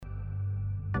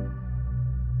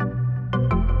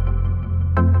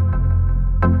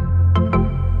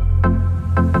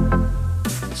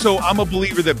So I'm a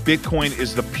believer that Bitcoin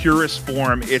is the purest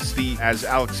form. It's the, as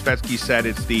Alex Svetsky said,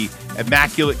 it's the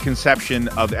immaculate conception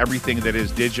of everything that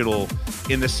is digital,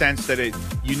 in the sense that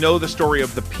you know the story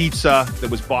of the pizza that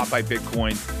was bought by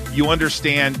Bitcoin. You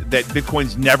understand that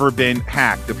Bitcoin's never been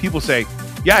hacked. The people say,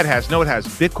 yeah, it has. No, it has.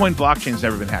 Bitcoin blockchain's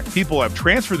never been hacked. People have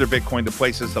transferred their Bitcoin to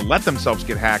places to let themselves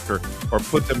get hacked or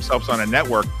put themselves on a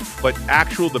network. But the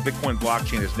Bitcoin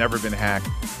blockchain has never been hacked.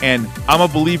 And I'm a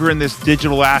believer in this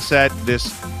digital asset.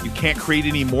 You can't create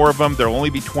any more of them. There'll only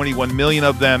be 21 million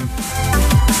of them.